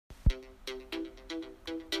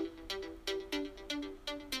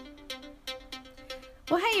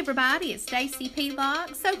Well, hey everybody, it's Stacy P.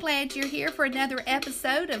 Locke. So glad you're here for another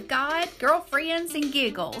episode of God, Girlfriends, and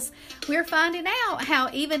Giggles. We're finding out how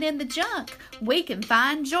even in the junk we can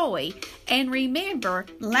find joy. And remember,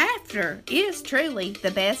 laughter is truly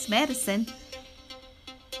the best medicine.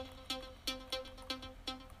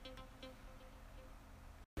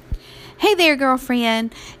 Hey there,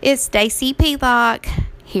 girlfriend. It's Stacy P. Locke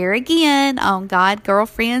here again on God,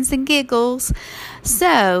 Girlfriends, and Giggles.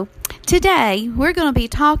 So, today we're going to be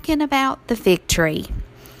talking about the fig tree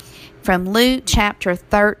from Luke chapter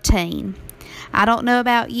 13. I don't know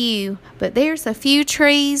about you, but there's a few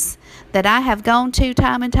trees that I have gone to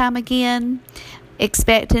time and time again,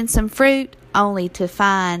 expecting some fruit, only to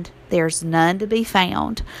find there's none to be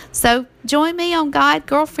found. So, join me on God,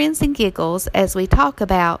 Girlfriends, and Giggles as we talk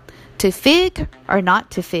about to fig or not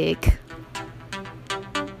to fig.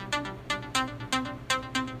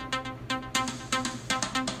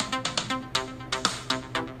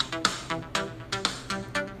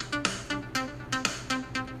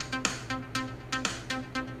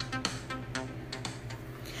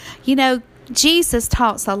 You know, Jesus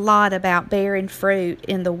talks a lot about bearing fruit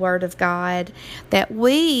in the Word of God, that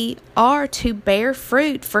we are to bear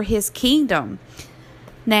fruit for His kingdom.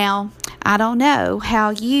 Now, I don't know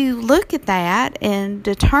how you look at that and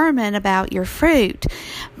determine about your fruit,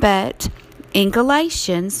 but in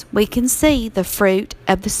Galatians, we can see the fruit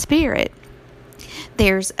of the Spirit.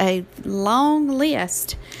 There's a long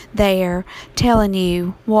list there telling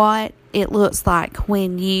you what it looks like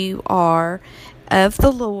when you are of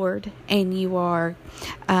the Lord and you are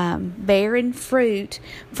bearing fruit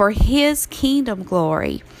for His kingdom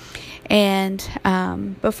glory. And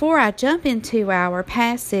before I jump into our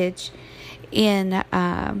passage in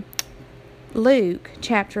Luke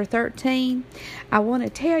chapter 13, I want to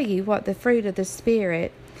tell you what the fruit of the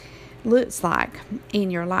Spirit looks like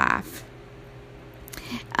in your life.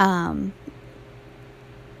 I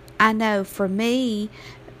know for me,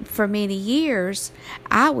 for many years,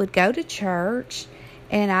 I would go to church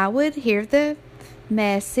and I would hear the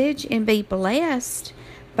message and be blessed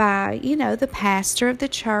by, the pastor of the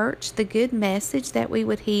church, the good message that we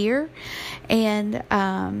would hear, and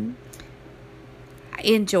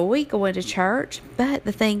enjoy going to church. But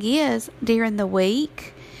the thing is, during the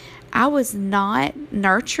week, I was not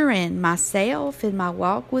nurturing myself in my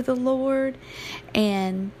walk with the Lord,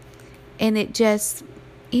 and it just,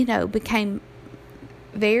 became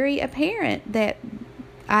very apparent that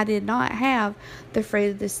I did not have the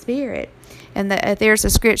fruit of the Spirit. And there's a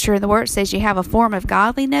scripture in the Word that says you have a form of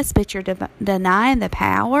godliness, but you're denying the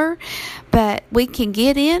power. But we can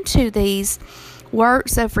get into these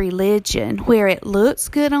works of religion where it looks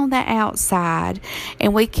good on the outside,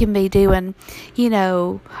 and we can be doing,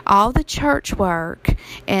 all the church work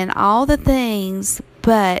and all the things,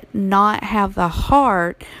 but not have the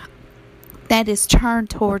heart that is turned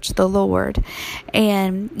towards the Lord.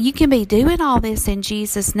 And you can be doing all this in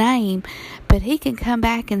Jesus' name, but He can come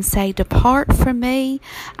back and say, "Depart from me,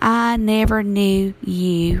 I never knew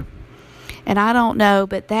you." And I don't know,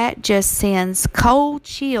 but that just sends cold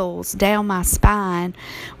chills down my spine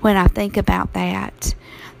when I think about that.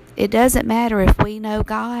 It doesn't matter if we know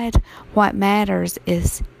God. What matters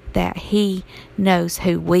is that He knows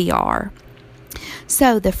who we are.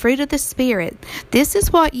 So, the fruit of the Spirit, this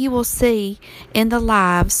is what you will see in the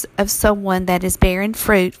lives of someone that is bearing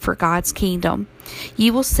fruit for God's kingdom.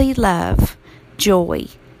 You will see love, joy,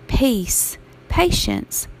 peace,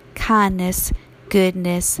 patience, kindness,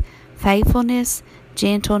 goodness, faithfulness,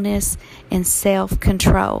 gentleness, and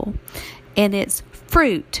self-control. And it's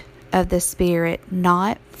fruit of the Spirit,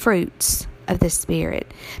 not fruits of the Spirit,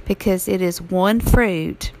 because it is one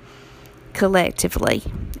fruit collectively.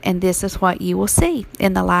 And this is what you will see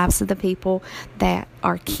in the lives of the people that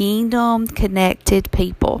are kingdom connected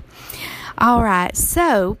people. All right,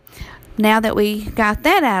 so now that we got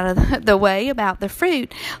that out of the way about the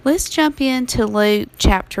fruit, let's jump into Luke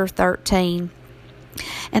chapter 13.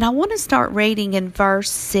 And I want to start reading in verse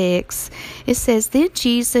 6. It says, "Then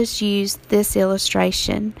Jesus used this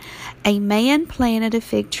illustration. A man planted a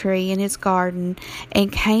fig tree in his garden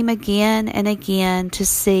and came again and again to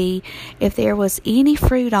see if there was any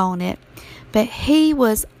fruit on it. But he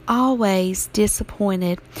was always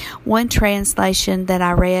disappointed." One translation that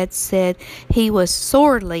I read said he was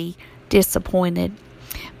sorely disappointed.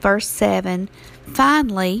 Verse 7,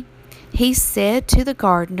 "Finally, he said to the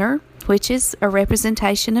gardener," which is a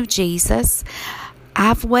representation of Jesus,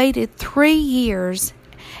 "I've waited 3 years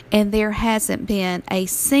and there hasn't been a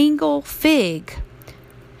single fig.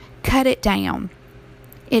 Cut it down.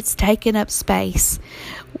 It's taken up space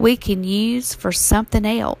we can use for something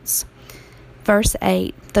else." Verse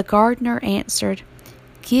 8, "The gardener answered,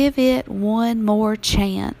 give it one more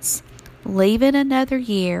chance. Leave it another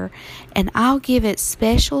year, and I'll give it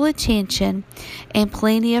special attention and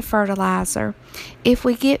plenty of fertilizer. If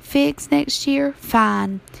we get figs next year,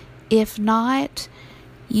 fine. If not,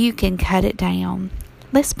 you can cut it down.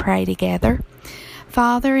 Let's pray together.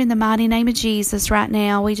 Father, in the mighty name of Jesus, right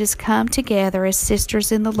now, we just come together as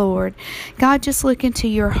sisters in the Lord. God, just look into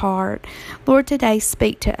your heart. Lord, today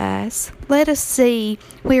speak to us. Let us see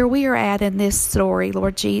where we are at in this story,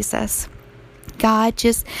 Lord Jesus. God,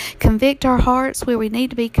 just convict our hearts where we need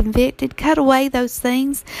to be convicted. Cut away those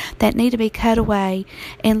things that need to be cut away.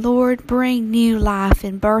 And Lord, bring new life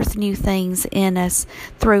and birth new things in us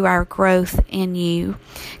through our growth in you.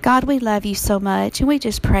 God, we love you so much, and we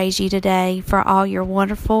just praise you today for all your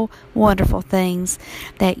wonderful, wonderful things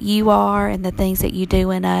that you are and the things that you do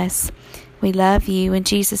in us. We love you. In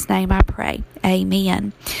Jesus' name I pray.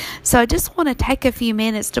 Amen. So I just want to take a few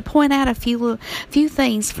minutes to point out a few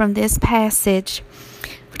things from this passage.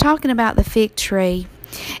 We're talking about the fig tree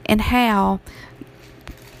and how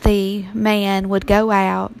the man would go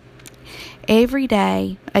out every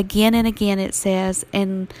day, again and again it says,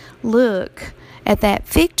 and look at that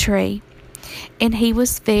fig tree. And he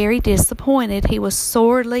was very disappointed. He was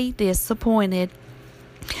sorely disappointed.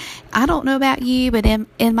 I don't know about you, but in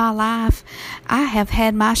my life, I have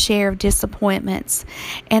had my share of disappointments.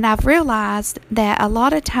 And I've realized that a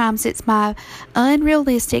lot of times it's my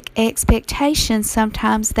unrealistic expectations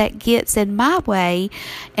sometimes that gets in my way,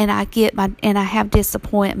 and I have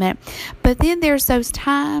disappointment. But then there's those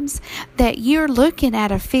times that you're looking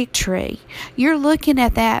at a fig tree. You're looking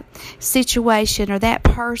at that situation or that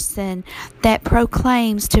person that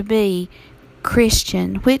proclaims to be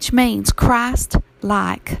Christian, which means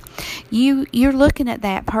Christ-like. You're looking at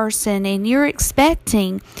that person and you're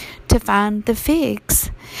expecting to find the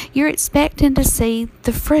figs. You're expecting to see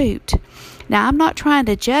the fruit. Now, I'm not trying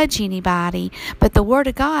to judge anybody, but the Word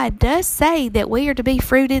of God does say that we are to be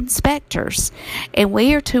fruit inspectors, and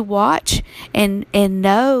we are to watch and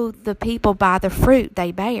know the people by the fruit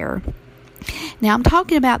they bear. Now, I'm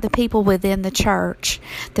talking about the people within the church,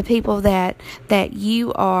 the people that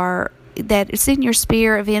it's in your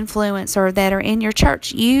sphere of influence or that are in your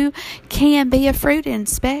church. You can be a fruit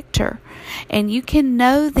inspector, and you can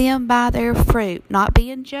know them by their fruit, not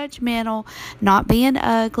being judgmental, not being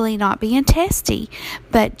ugly, not being testy,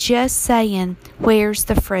 but just saying, where's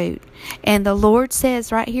the fruit? And the Lord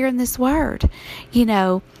says right here in this word,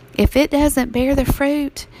 if it doesn't bear the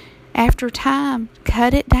fruit after time,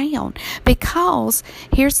 cut it down, because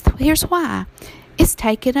here's why. It's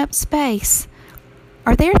taking up space.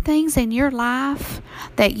 Are there things in your life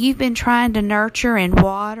that you've been trying to nurture and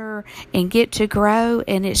water and get to grow,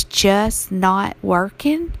 and it's just not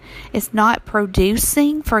working? It's not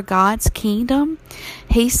producing for God's kingdom?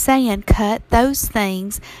 He's saying, cut those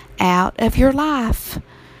things out of your life.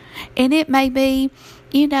 And it may be,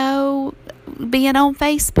 being on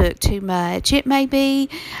Facebook too much. It may be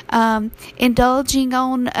indulging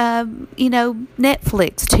on,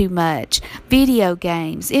 Netflix too much, video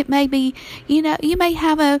games. It may be, you may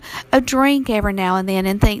have a drink every now and then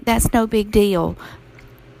and think that's no big deal.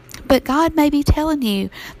 But God may be telling you,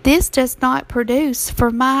 this does not produce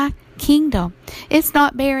for my kingdom. It's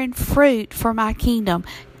not bearing fruit for my kingdom.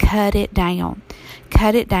 Cut it down.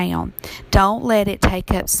 Cut it down. Don't let it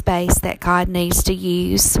take up space that God needs to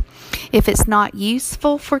use. If it's not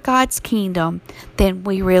useful for God's kingdom, then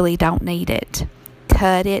we really don't need it.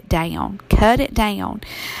 Cut it down. Cut it down.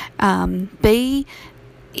 Be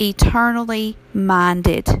eternally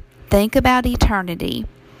minded. Think about eternity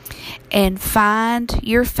and find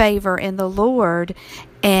your favor in the Lord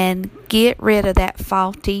and get rid of that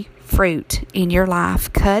faulty fruit in your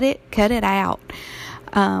life. Cut it out.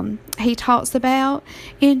 He talks about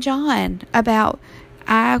in John about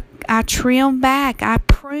I trim back, I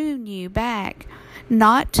prune you back,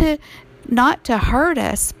 not to hurt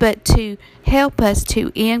us, but to help us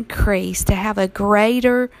to increase, to have a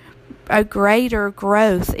greater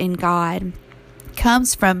growth in God.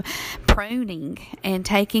 Comes from pruning and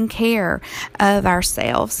taking care of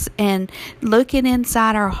ourselves and looking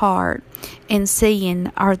inside our heart and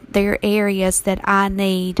seeing, are there areas that I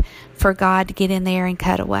need for God to get in there and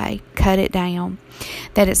cut it down,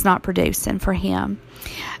 that it's not producing for Him.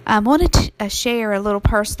 I wanted to share a little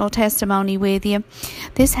personal testimony with you.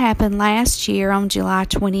 This happened last year on July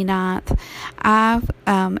 29th. I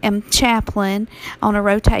am chaplain on a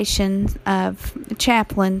rotation of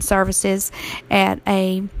chaplain services at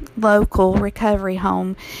a local recovery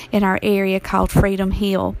home in our area called Freedom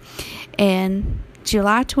Hill. And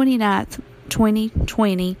July 29th,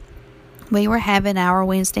 2020, we were having our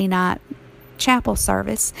Wednesday night chapel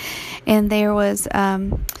service, and there was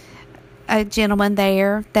a gentleman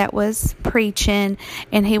there that was preaching,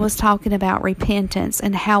 and he was talking about repentance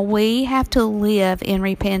and how we have to live in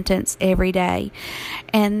repentance every day.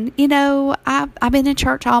 And I've been in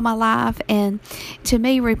church all my life, and to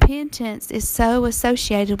me, repentance is so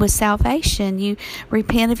associated with salvation. You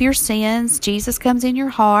repent of your sins, Jesus comes in your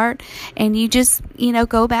heart, and you just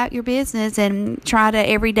go about your business and try to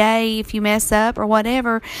every day, if you mess up or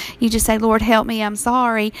whatever, you just say, Lord, help me, I'm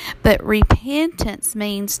sorry. But repentance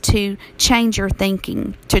means to change your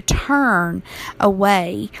thinking, to turn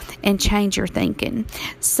away and change your thinking.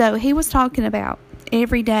 So he was talking about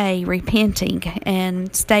every day repenting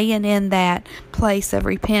and staying in that place of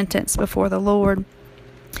repentance before the Lord.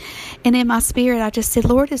 And in my spirit, I just said,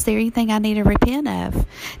 Lord, is there anything I need to repent of?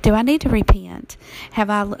 Do I need to repent?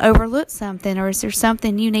 Have I overlooked something, or is there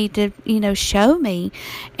something you need to, show me?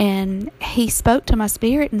 And he spoke to my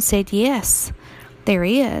spirit and said, yes, there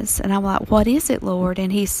is. And I'm like, what is it, Lord?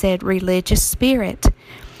 And he said, religious spirit.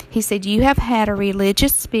 He said, you have had a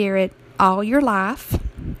religious spirit all your life.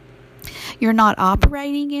 You're not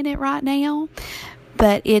operating in it right now,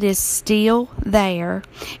 but it is still there.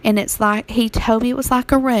 And it's like, he told me it was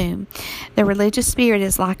like a room. The religious spirit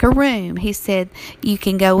is like a room. He said, you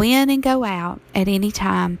can go in and go out at any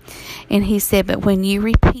time. And he said, but when you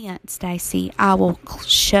repent, Stacy, I will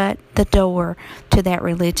shut the door to that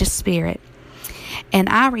religious spirit. And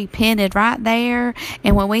I repented right there.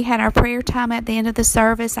 And when we had our prayer time at the end of the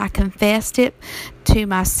service, I confessed it to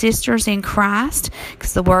my sisters in Christ,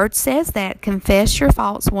 because the word says that, confess your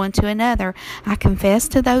faults one to another. I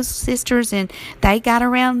confessed to those sisters, and they got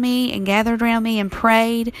around me and gathered around me and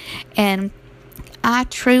prayed. And I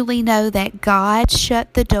truly know that God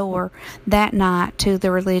shut the door that night to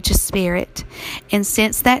the religious spirit. And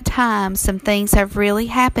since that time, some things have really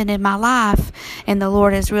happened in my life, and the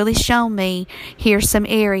Lord has really shown me, here's some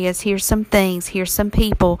areas, here's some things, here's some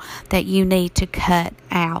people that you need to cut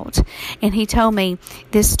out. And he told me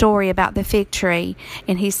this story about the fig tree,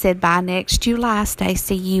 and he said, by next July,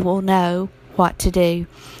 Stacy, you will know what to do.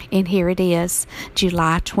 And here it is,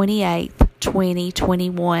 July 28th.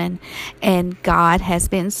 2021, and God has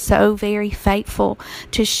been so very faithful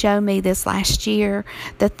to show me this last year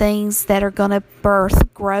the things that are going to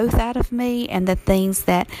birth growth out of me, and the things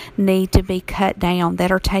that need to be cut down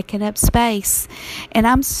that are taking up space. And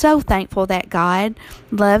I'm so thankful that God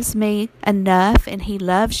loves me enough, and he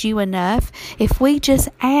loves you enough. If we just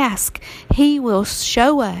ask, he will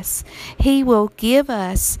show us. He will give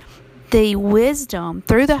us the wisdom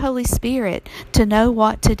through the Holy Spirit to know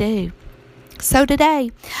what to do. So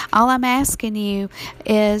today, all I'm asking you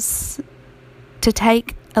is to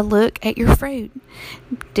take a look at your fruit,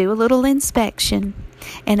 do a little inspection,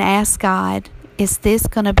 and ask God, is this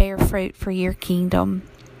going to bear fruit for your kingdom?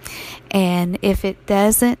 And if it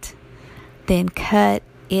doesn't, then cut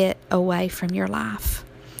it away from your life.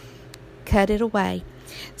 Cut it away.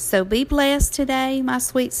 So be blessed today, my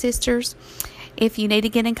sweet sisters. If you need to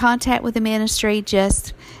get in contact with the ministry,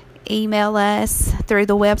 just email us through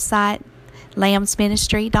the website,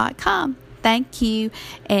 lambsministry.com. Thank you.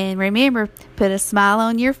 And remember, put a smile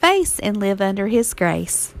on your face and live under his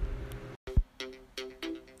grace.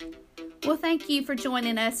 Well, thank you for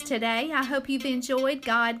joining us today. I hope you've enjoyed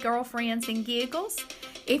God, Girlfriends, and Giggles.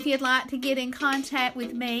 If you'd like to get in contact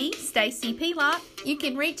with me, Stacy Pelock, you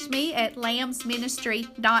can reach me at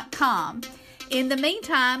lambsministry.com. In the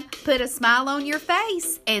meantime, put a smile on your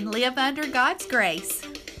face and live under God's grace.